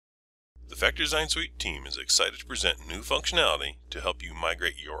Factory Design Suite team is excited to present new functionality to help you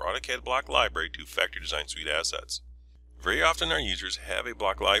migrate your AutoCAD block library to Factory Design Suite assets. Very often our users have a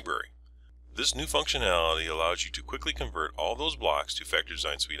block library. This new functionality allows you to quickly convert all those blocks to Factory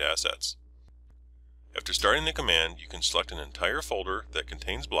Design Suite assets. After starting the command, you can select an entire folder that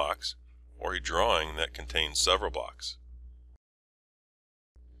contains blocks or a drawing that contains several blocks.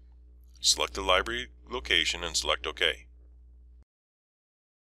 Select the library location and select OK.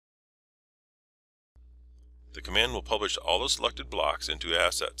 The command will publish all the selected blocks into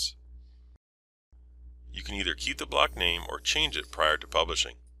assets. You can either keep the block name or change it prior to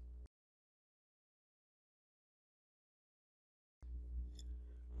publishing.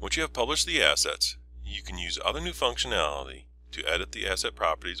 Once you have published the assets, you can use other new functionality to edit the asset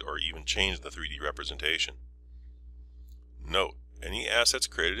properties or even change the 3D representation. Note, any assets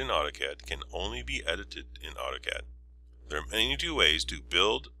created in AutoCAD can only be edited in AutoCAD. There are many new ways to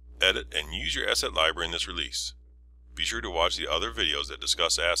build, edit, and use your asset library in this release. Be sure to watch the other videos that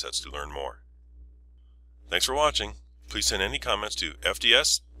discuss assets to learn more. Thanks for watching. Please send any comments to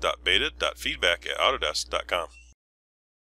fds.beta.feedback@autodesk.com.